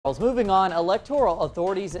Moving on, electoral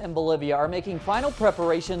authorities in Bolivia are making final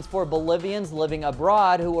preparations for Bolivians living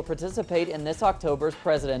abroad who will participate in this October's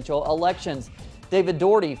presidential elections. David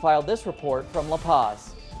Doherty filed this report from La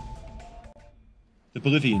Paz. The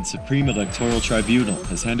Bolivian Supreme Electoral Tribunal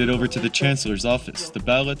has handed over to the Chancellor's office the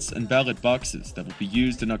ballots and ballot boxes that will be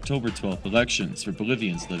used in October 12th elections for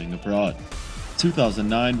Bolivians living abroad.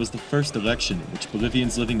 2009 was the first election in which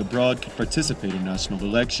Bolivians living abroad could participate in national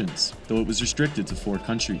elections, though it was restricted to 4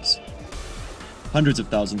 countries. Hundreds of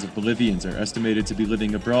thousands of Bolivians are estimated to be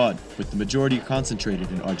living abroad, with the majority concentrated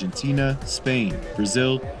in Argentina, Spain,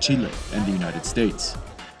 Brazil, Chile, and the United States.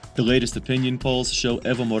 The latest opinion polls show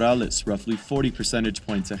Evo Morales roughly 40 percentage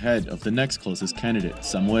points ahead of the next closest candidate,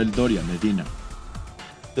 Samuel Doria Medina.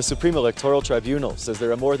 The Supreme Electoral Tribunal says there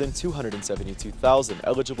are more than 272,000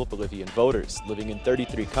 eligible Bolivian voters living in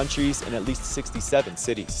 33 countries and at least 67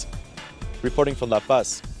 cities. Reporting from La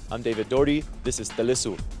Paz, I'm David Doherty. This is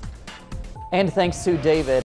Telesur. And thanks to David.